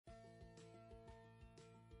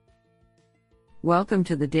Welcome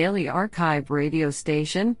to the Daily Archive radio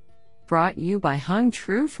station, brought you by Hung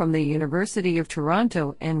Tru from the University of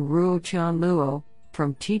Toronto and Ruo Chan Luo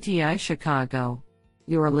from TTI Chicago.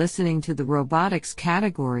 You are listening to the robotics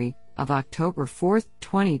category of October 4,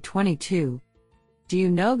 2022. Do you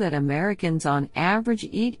know that Americans on average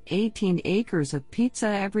eat 18 acres of pizza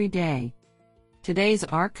every day? Today's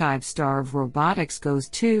archive star of robotics goes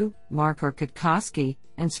to Mark Rutkowski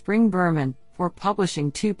and Spring Berman for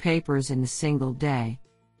publishing 2 papers in a single day.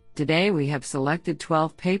 Today we have selected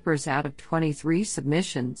 12 papers out of 23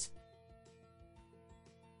 submissions.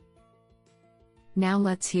 Now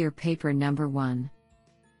let's hear paper number 1.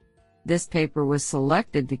 This paper was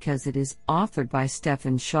selected because it is authored by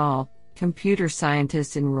Stefan Schall, computer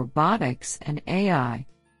scientist in robotics and AI,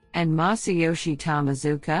 and Masayoshi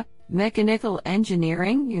Tamazuka, mechanical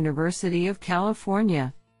engineering, University of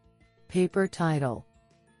California. Paper title: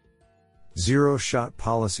 Zero-shot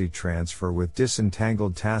policy transfer with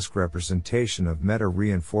disentangled task representation of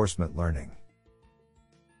meta-reinforcement learning.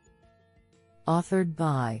 Authored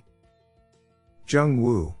by Zheng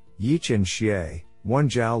Wu, Yichen Xie,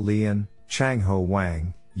 Wenjiao Lian, Changho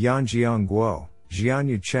Wang, Yanjiang Guo,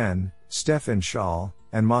 Jianyu Chen, Stefan Schall,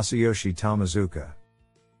 and Masayoshi Tamazuka.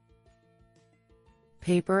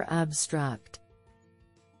 Paper abstract: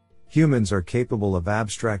 Humans are capable of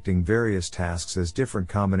abstracting various tasks as different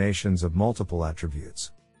combinations of multiple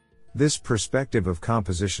attributes. This perspective of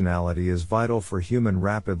compositionality is vital for human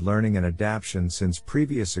rapid learning and adaptation, since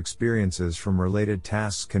previous experiences from related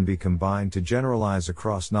tasks can be combined to generalize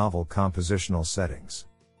across novel compositional settings.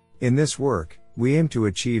 In this work, we aim to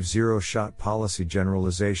achieve zero-shot policy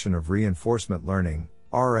generalization of reinforcement learning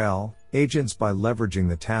 (RL) agents by leveraging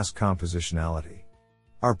the task compositionality.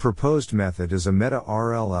 Our proposed method is a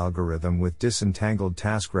meta-RL algorithm with disentangled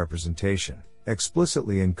task representation,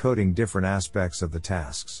 explicitly encoding different aspects of the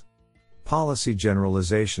tasks. Policy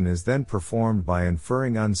generalization is then performed by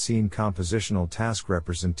inferring unseen compositional task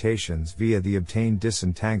representations via the obtained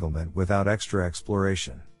disentanglement without extra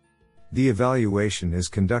exploration. The evaluation is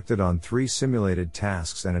conducted on 3 simulated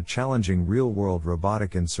tasks and a challenging real-world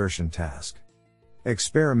robotic insertion task.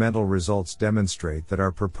 Experimental results demonstrate that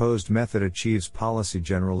our proposed method achieves policy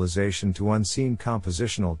generalization to unseen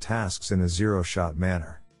compositional tasks in a zero-shot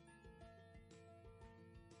manner.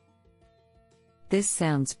 This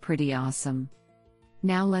sounds pretty awesome.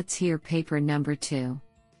 Now let's hear paper number 2.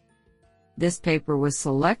 This paper was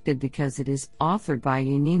selected because it is authored by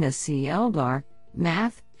Yanina C. Eldar,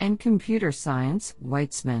 Math and Computer Science,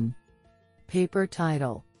 Weitzman. Paper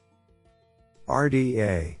title: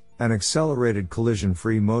 RDA, an accelerated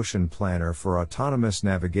collision-free motion planner for autonomous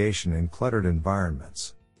navigation in cluttered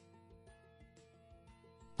environments.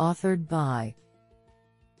 Authored by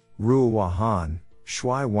Ruo Han,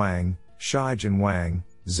 Shui Wang, Shaijin Wang,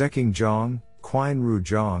 Zeking Zhang, Qianru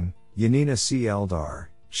Zhang, Yanina C. Eldar,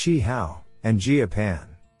 Qi Hao, and Jia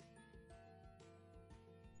Pan.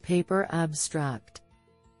 Paper abstract: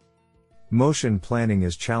 Motion planning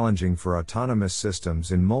is challenging for autonomous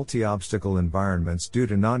systems in multi-obstacle environments due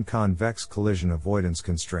to non-convex collision avoidance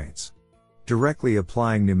constraints. Directly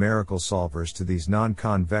applying numerical solvers to these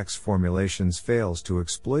non-convex formulations fails to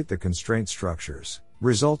exploit the constraint structures,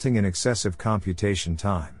 resulting in excessive computation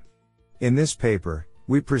time. In this paper,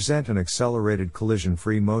 we present an accelerated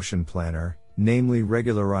collision-free motion planner, namely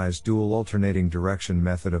regularized dual alternating direction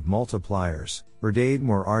method of multipliers, RDAID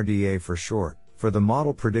or RDA for short, for the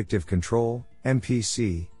Model Predictive Control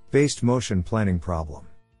 (MPC) based motion planning problem.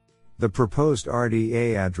 The proposed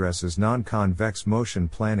RDA addresses non-convex motion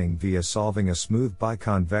planning via solving a smooth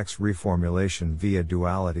biconvex reformulation via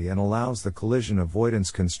duality and allows the collision avoidance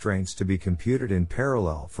constraints to be computed in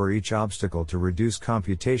parallel for each obstacle to reduce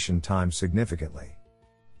computation time significantly.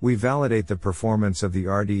 We validate the performance of the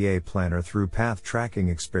RDA planner through path tracking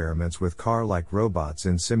experiments with car-like robots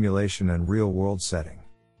in simulation and real-world setting.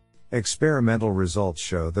 Experimental results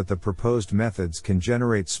show that the proposed methods can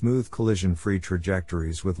generate smooth collision-free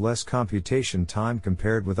trajectories with less computation time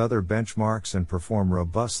compared with other benchmarks and perform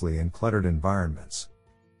robustly in cluttered environments.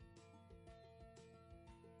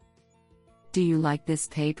 Do you like this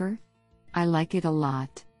paper? I like it a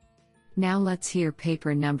lot. Now let's hear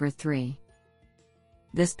paper number 3.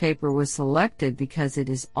 This paper was selected because it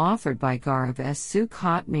is authored by Gaurav S.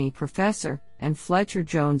 Sukhatme, Professor, and Fletcher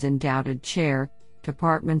Jones, Endowed Chair,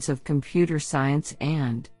 Departments of Computer Science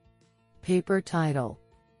and Paper title: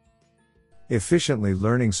 Efficiently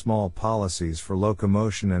learning small policies for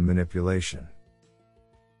locomotion and manipulation.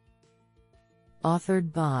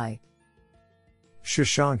 Authored by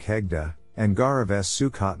Shashank Hegde and Gaurav S.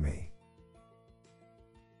 Sukhatme.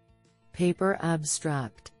 Paper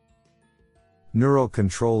abstract: Neural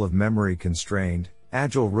control of memory constrained,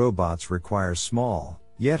 agile robots requires small,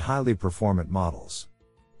 yet highly performant models.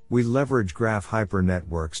 We leverage graph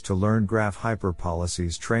hypernetworks to learn graph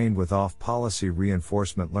hyperpolicies trained with off-policy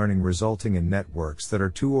reinforcement learning, resulting in networks that are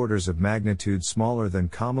 2 orders of magnitude smaller than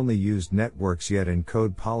commonly used networks, yet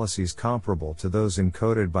encode policies comparable to those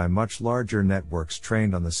encoded by much larger networks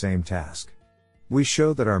trained on the same task. We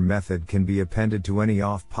show that our method can be appended to any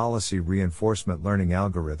off-policy reinforcement learning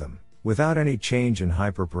algorithm, without any change in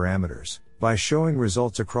hyperparameters, by showing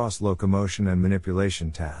results across locomotion and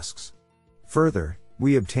manipulation tasks. Further,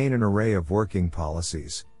 we obtain an array of working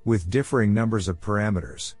policies, with differing numbers of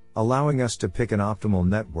parameters, allowing us to pick an optimal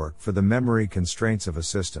network for the memory constraints of a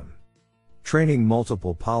system. Training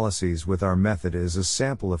multiple policies with our method is as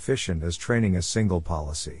sample efficient as training a single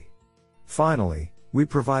policy. Finally, we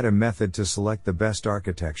provide a method to select the best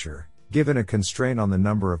architecture, given a constraint on the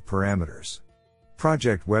number of parameters.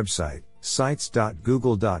 Project website,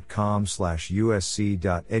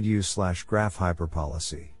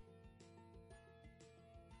 sites.google.com/usc.edu/graphhyperpolicy.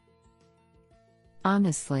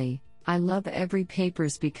 Honestly, I love every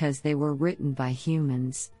papers because they were written by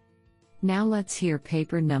humans. Now let's hear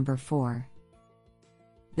paper number 4.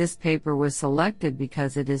 This paper was selected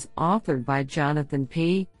because it is authored by Jonathan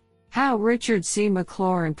P. Howe, Richard C.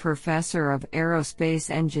 McLaurin, Professor of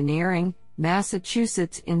Aerospace Engineering,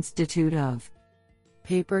 Massachusetts Institute of.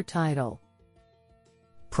 Paper title: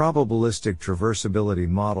 Probabilistic Traversability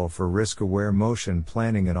Model for Risk-Aware Motion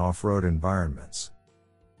Planning in Off-Road Environments.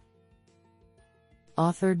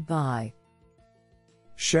 Authored by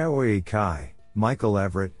Xiaoyi Cai, Michael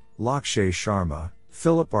Everett, Lakshay Sharma,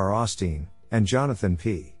 Philip R. Austin, and Jonathan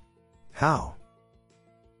P. Howe.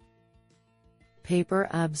 Paper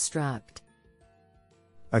abstract: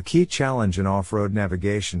 A key challenge in off-road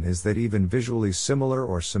navigation is that even visually similar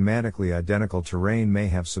or semantically identical terrain may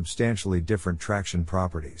have substantially different traction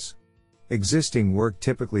properties. Existing work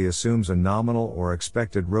typically assumes a nominal or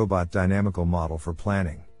expected robot dynamical model for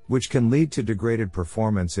planning, which can lead to degraded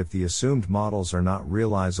performance if the assumed models are not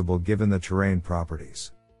realizable given the terrain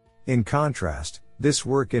properties. In contrast, this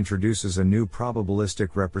work introduces a new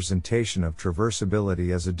probabilistic representation of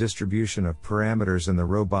traversability as a distribution of parameters in the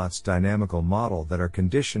robot's dynamical model that are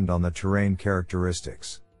conditioned on the terrain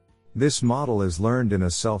characteristics. This model is learned in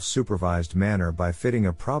a self-supervised manner by fitting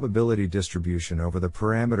a probability distribution over the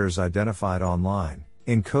parameters identified online,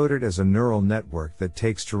 encoded as a neural network that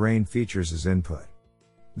takes terrain features as input.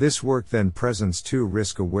 This work then presents 2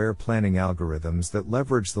 risk-aware planning algorithms that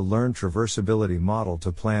leverage the learned traversability model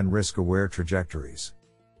to plan risk-aware trajectories.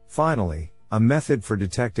 Finally, a method for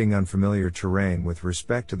detecting unfamiliar terrain with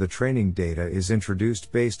respect to the training data is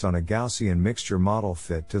introduced based on a Gaussian mixture model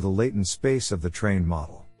fit to the latent space of the trained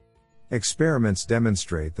model. Experiments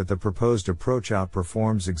demonstrate that the proposed approach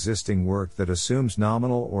outperforms existing work that assumes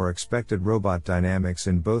nominal or expected robot dynamics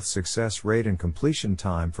in both success rate and completion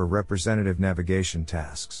time for representative navigation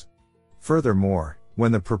tasks. Furthermore,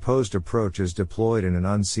 when the proposed approach is deployed in an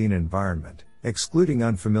unseen environment, excluding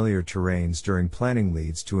unfamiliar terrains during planning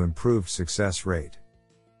leads to improved success rate.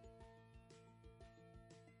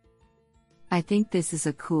 I think this is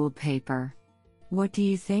a cool paper. What do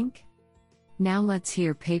you think? Now let's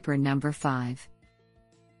hear paper number 5.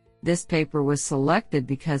 This paper was selected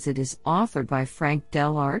because it is authored by Frank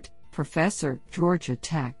Delart, Professor, Georgia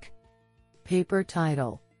Tech. Paper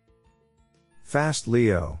title: Fast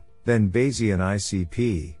LEO, then Bayesian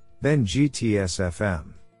ICP, then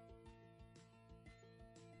GTSFM.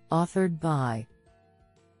 Authored by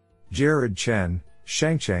Jared Chen,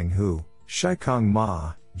 Shangcheng Hu, Shaikong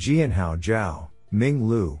Ma, Jianhao Zhao, Ming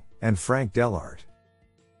Lu, and Frank Delart.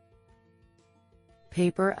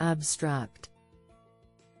 Paper abstract: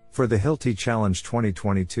 For the Hilti Challenge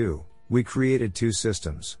 2022, we created 2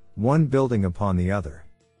 systems, one building upon the other.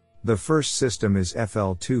 The first system is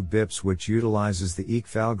FL2 BIPS, which utilizes the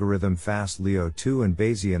EQF algorithm Fast LEO 2 and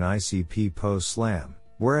Bayesian ICP POS-SLAM,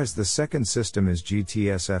 whereas the second system is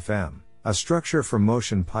GTSFM, a structure for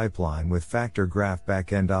motion pipeline with factor graph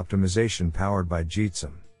backend optimization powered by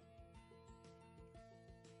JITSM.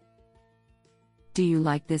 Do you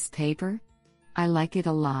like this paper? I like it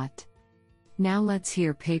a lot. Now let's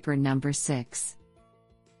hear paper number 6.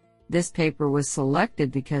 This paper was selected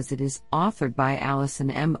because it is authored by Allison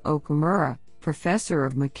M. Okamura, Professor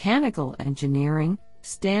of Mechanical Engineering,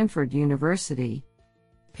 Stanford University.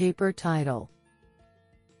 Paper title: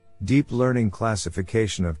 Deep Learning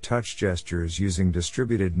Classification of Touch Gestures Using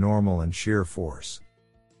Distributed Normal and Shear Force.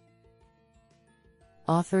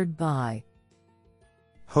 Authored by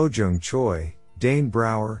Hojung Choi, Dane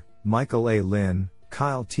Brower, Michael A. Lin,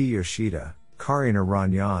 Kyle T. Yoshida, Karina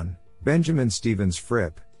Ranyan, Benjamin Stevens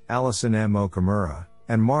Fripp, Allison M. Okamura,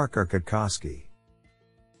 and Mark R. Kwiatkowski.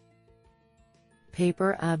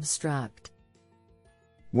 Paper abstract.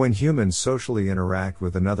 When humans socially interact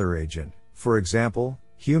with another agent, for example,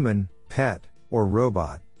 human, pet, or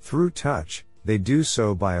robot, through touch, they do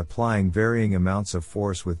so by applying varying amounts of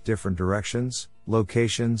force with different directions,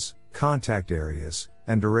 locations, contact areas,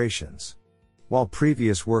 and durations. While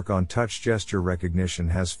previous work on touch gesture recognition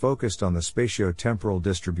has focused on the spatiotemporal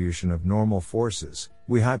distribution of normal forces,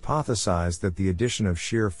 we hypothesized that the addition of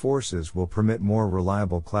shear forces will permit more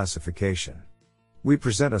reliable classification. We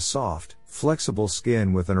present a soft, flexible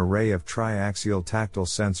skin with an array of triaxial tactile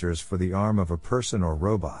sensors for the arm of a person or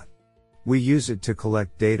robot. We use it to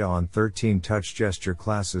collect data on 13 touch gesture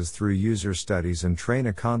classes through user studies and train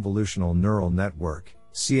a convolutional neural network,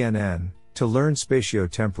 CNN, to learn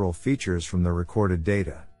spatiotemporal features from the recorded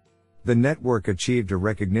data. The network achieved a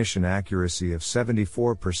recognition accuracy of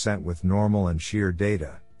 74% with normal and shear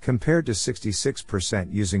data, compared to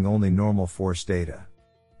 66% using only normal force data.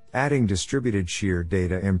 Adding distributed shear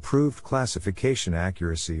data improved classification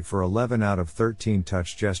accuracy for 11 out of 13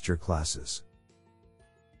 touch gesture classes.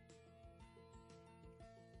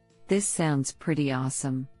 This sounds pretty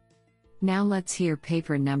awesome. Now let's hear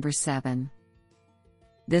paper number 7.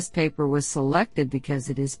 This paper was selected because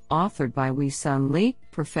it is authored by Wei-Sun Lee,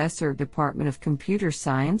 Professor of Department of Computer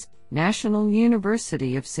Science, National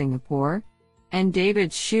University of Singapore, and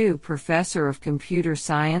David Xu, Professor of Computer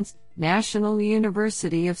Science, National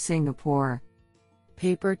University of Singapore.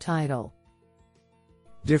 Paper title: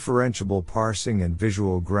 Differentiable Parsing and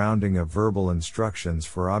Visual Grounding of Verbal Instructions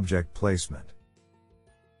for Object Placement.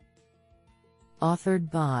 Authored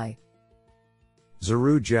by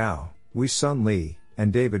Ziru Zhao, Wei-Sun Lee,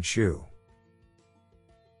 and David Xu.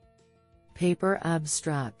 Paper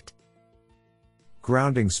abstract: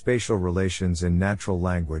 Grounding spatial relations in natural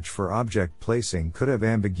language for object placing could have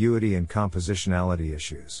ambiguity and compositionality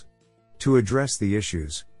issues. To address the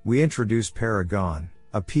issues, we introduce Paragon,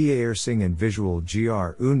 a parsing and visual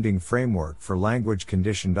grounding framework for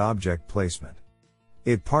language-conditioned object placement.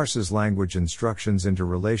 It parses language instructions into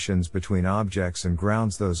relations between objects and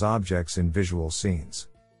grounds those objects in visual scenes.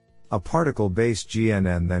 A particle-based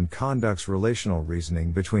GNN then conducts relational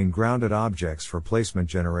reasoning between grounded objects for placement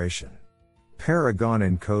generation. Paragon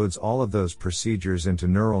encodes all of those procedures into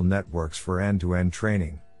neural networks for end-to-end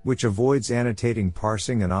training, which avoids annotating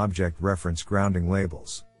parsing and object reference grounding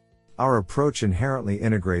labels. Our approach inherently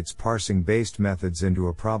integrates parsing-based methods into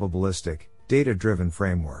a probabilistic, data-driven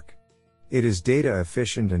framework. It is data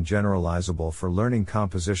efficient and generalizable for learning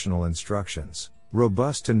compositional instructions,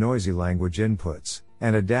 robust to noisy language inputs,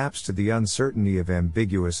 and adapts to the uncertainty of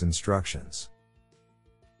ambiguous instructions.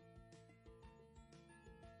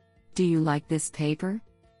 Do you like this paper?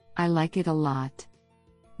 I like it a lot.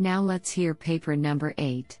 Now let's hear paper number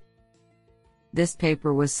 8. This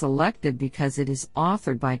paper was selected because it is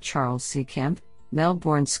authored by Charles C. Kemp,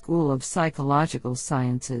 Melbourne School of Psychological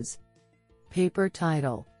Sciences. Paper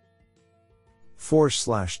title: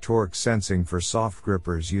 Force/torque sensing for soft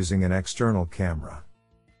grippers using an external camera.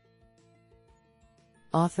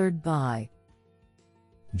 Authored by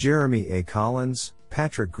Jeremy A. Collins,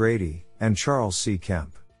 Patrick Grady, and Charles C.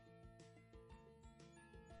 Kemp.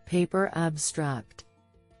 Paper abstract: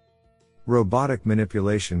 Robotic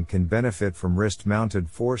manipulation can benefit from wrist-mounted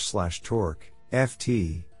force/torque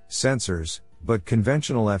 (FT) sensors, but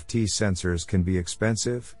conventional FT sensors can be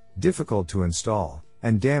expensive, difficult to install,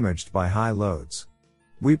 and damaged by high loads.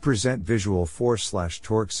 We present visual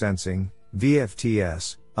force/torque sensing,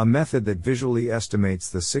 VFTS, a method that visually estimates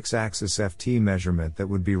the 6-axis FT measurement that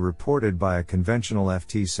would be reported by a conventional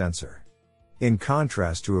FT sensor. In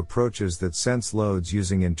contrast to approaches that sense loads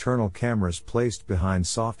using internal cameras placed behind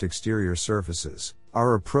soft exterior surfaces,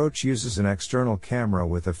 our approach uses an external camera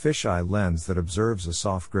with a fisheye lens that observes a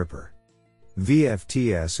soft gripper.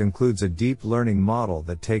 VFTS includes a deep learning model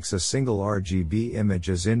that takes a single RGB image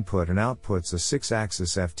as input and outputs a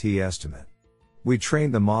 6-axis FT estimate. We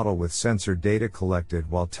train the model with sensor data collected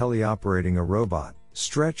while teleoperating a robot,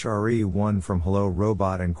 Stretch RE1 from Hello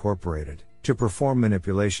Robot Incorporated, to perform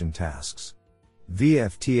manipulation tasks.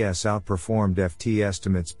 VFTS outperformed FT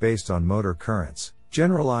estimates based on motor currents,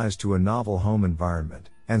 generalized to a novel home environment,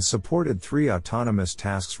 and supported 3 autonomous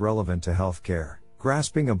tasks relevant to healthcare: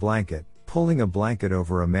 grasping a blanket, pulling a blanket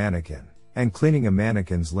over a mannequin, and cleaning a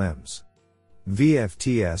mannequin's limbs.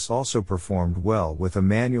 VFTS also performed well with a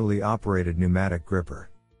manually operated pneumatic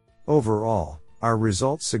gripper. Overall, our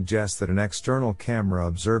results suggest that an external camera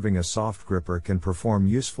observing a soft gripper can perform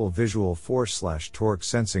useful visual force/torque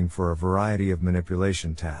sensing for a variety of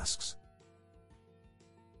manipulation tasks.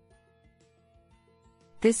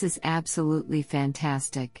 This is absolutely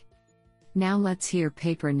fantastic. Now let's hear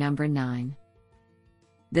paper number 9.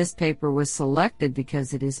 This paper was selected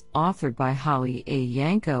because it is authored by Holly A.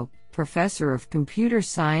 Yanko, Professor of Computer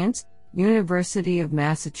Science, University of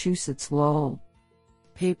Massachusetts Lowell.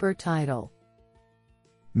 Paper title: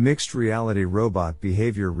 Mixed Reality Robot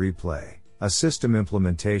Behavior Replay, a System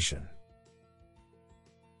Implementation.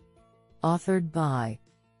 Authored by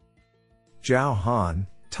Zhao Han,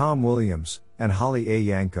 Tom Williams, and Holly A.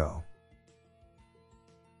 Yanko.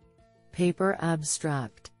 Paper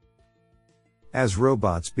abstract: As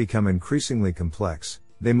robots become increasingly complex,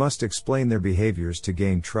 they must explain their behaviors to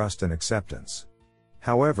gain trust and acceptance.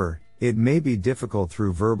 However, it may be difficult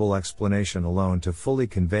through verbal explanation alone to fully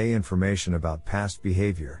convey information about past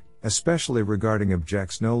behavior, especially regarding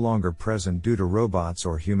objects no longer present due to robots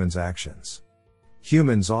or humans' actions.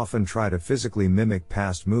 Humans often try to physically mimic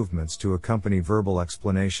past movements to accompany verbal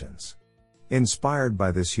explanations. Inspired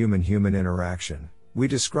by this human-human interaction, we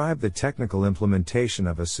describe the technical implementation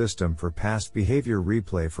of a system for past behavior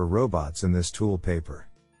replay for robots in this tool paper.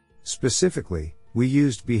 Specifically, we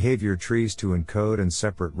used behavior trees to encode and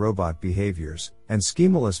separate robot behaviors, and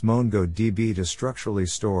schemaless MongoDB to structurally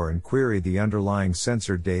store and query the underlying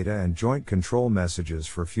sensor data and joint control messages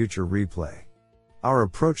for future replay. Our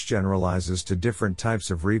approach generalizes to different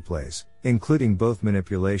types of replays, including both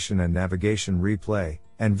manipulation and navigation replay,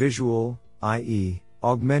 and visual, i.e.,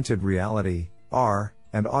 augmented reality, AR,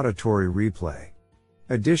 and auditory replay.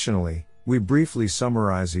 Additionally, we briefly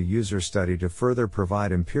summarize a user study to further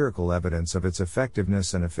provide empirical evidence of its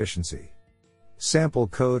effectiveness and efficiency. Sample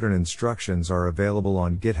code and instructions are available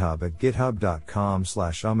on GitHub at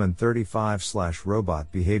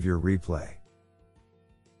github.com/and35/robot behavior replay.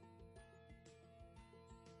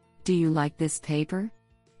 Do you like this paper?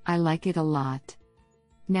 I like it a lot.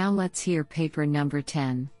 Now let's hear paper number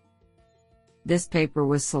 10. This paper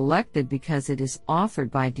was selected because it is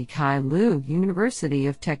authored by Dekai Liu, University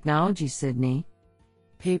of Technology, Sydney.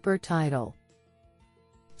 Paper title: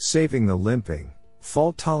 Saving the Limping,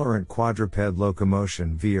 Fault-Tolerant Quadruped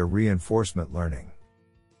Locomotion via Reinforcement Learning.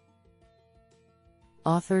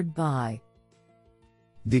 Authored by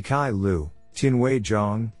Dekai Liu, Tianwei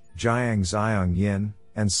Zhang, Jiang Xiang Yin,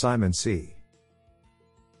 and Simon C.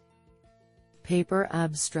 Paper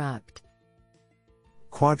abstract: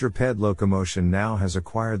 Quadruped locomotion now has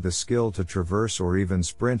acquired the skill to traverse or even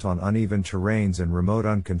sprint on uneven terrains in remote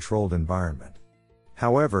uncontrolled environment.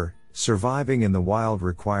 However, surviving in the wild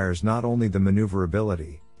requires not only the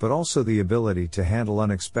maneuverability, but also the ability to handle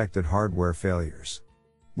unexpected hardware failures.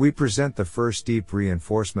 We present the first deep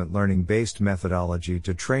reinforcement learning-based methodology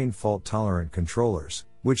to train fault-tolerant controllers,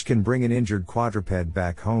 which can bring an injured quadruped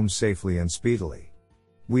back home safely and speedily.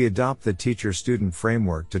 We adopt the teacher-student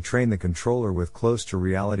framework to train the controller with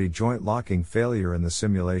close-to-reality joint locking failure in the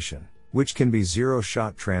simulation, which can be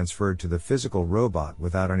zero-shot transferred to the physical robot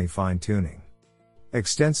without any fine-tuning.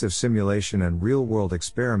 Extensive simulation and real-world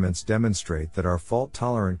experiments demonstrate that our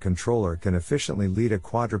fault-tolerant controller can efficiently lead a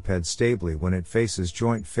quadruped stably when it faces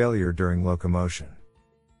joint failure during locomotion.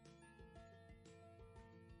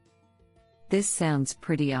 This sounds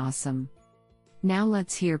pretty awesome. Now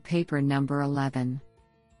let's hear paper number 11.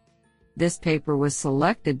 This paper was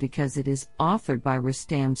selected because it is authored by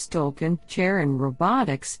Rustam Stolkin, Chair in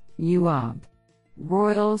Robotics, UOB,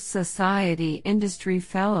 Royal Society Industry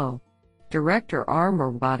Fellow, Director ARM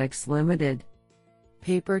Robotics Limited.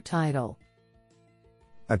 Paper title: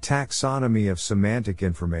 A Taxonomy of Semantic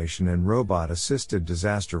Information in Robot-Assisted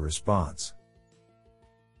Disaster Response.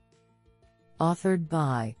 Authored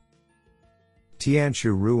by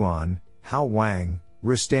Tianchu Ruan, Hao Wang,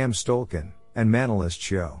 Rustam Stolkin, and Manolis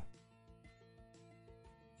Chiu.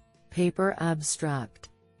 Paper abstract: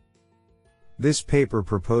 This paper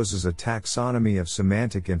proposes a taxonomy of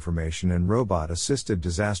semantic information in robot-assisted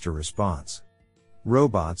disaster response.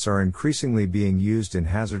 Robots are increasingly being used in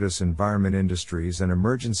hazardous environment industries and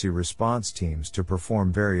emergency response teams to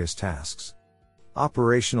perform various tasks.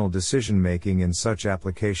 Operational decision-making in such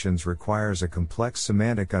applications requires a complex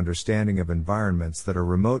semantic understanding of environments that are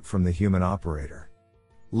remote from the human operator.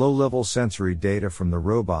 Low-level sensory data from the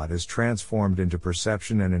robot is transformed into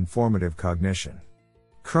perception and informative cognition.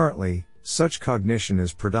 Currently, such cognition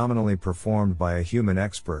is predominantly performed by a human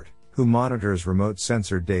expert, who monitors remote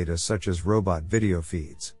sensor data such as robot video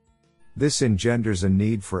feeds. This engenders a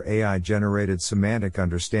need for AI-generated semantic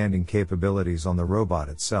understanding capabilities on the robot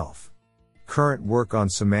itself. Current work on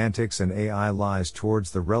semantics and AI lies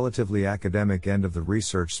towards the relatively academic end of the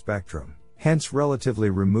research spectrum, hence relatively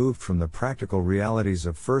removed from the practical realities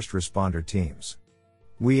of first responder teams.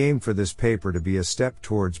 We aim for this paper to be a step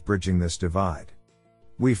towards bridging this divide.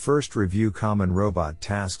 We first review common robot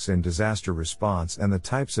tasks in disaster response and the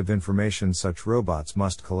types of information such robots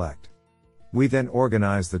must collect. We then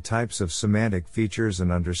organize the types of semantic features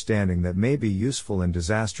and understanding that may be useful in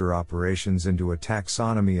disaster operations into a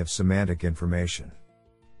taxonomy of semantic information.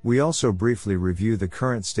 We also briefly review the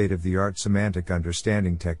current state-of-the-art semantic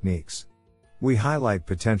understanding techniques. We highlight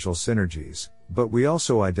potential synergies, but we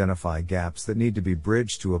also identify gaps that need to be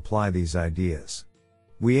bridged to apply these ideas.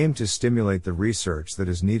 We aim to stimulate the research that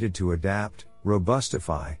is needed to adapt,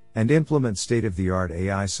 robustify, and implement state-of-the-art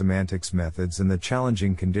AI semantics methods in the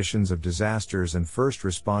challenging conditions of disasters and first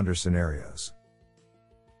responder scenarios.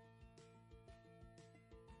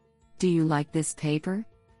 Do you like this paper?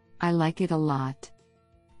 I like it a lot.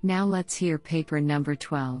 Now let's hear paper number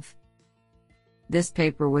 12. This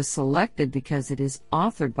paper was selected because it is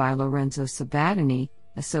authored by Lorenzo Sabatini,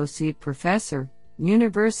 Associate Professor,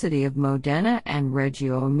 University of Modena and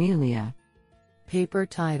Reggio Emilia. Paper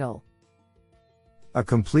title: A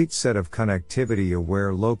complete set of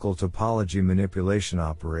connectivity-aware local topology manipulation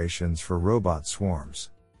operations for robot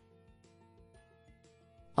swarms.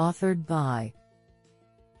 Authored by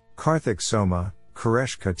Karthik Soma,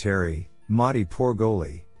 Koresh Kateri, Mati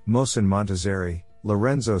Porgoli, Mohsen Montazeri,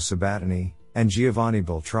 Lorenzo Sabatini, and Giovanni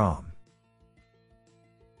Beltram.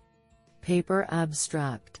 Paper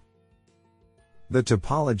abstract: The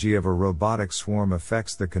topology of a robotic swarm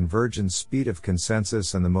affects the convergence speed of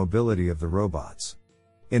consensus and the mobility of the robots.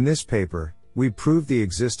 In this paper, we prove the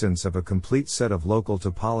existence of a complete set of local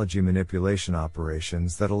topology manipulation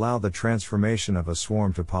operations that allow the transformation of a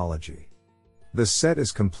swarm topology. The set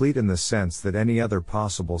is complete in the sense that any other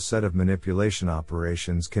possible set of manipulation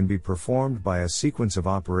operations can be performed by a sequence of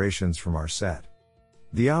operations from our set.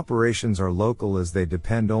 The operations are local as they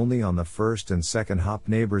depend only on the first and second hop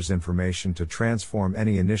neighbor's information to transform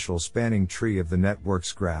any initial spanning tree of the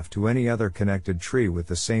network's graph to any other connected tree with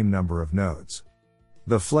the same number of nodes.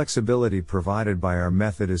 The flexibility provided by our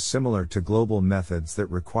method is similar to global methods that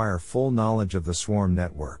require full knowledge of the swarm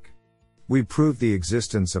network. We prove the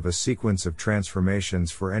existence of a sequence of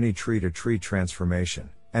transformations for any tree-to-tree transformation,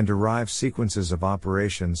 and derive sequences of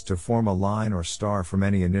operations to form a line or star from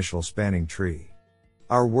any initial spanning tree.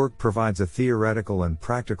 Our work provides a theoretical and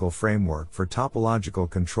practical framework for topological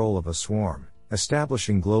control of a swarm,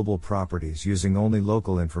 establishing global properties using only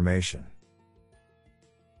local information.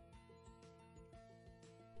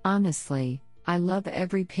 Honestly, I love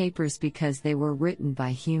every papers because they were written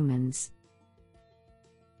by humans.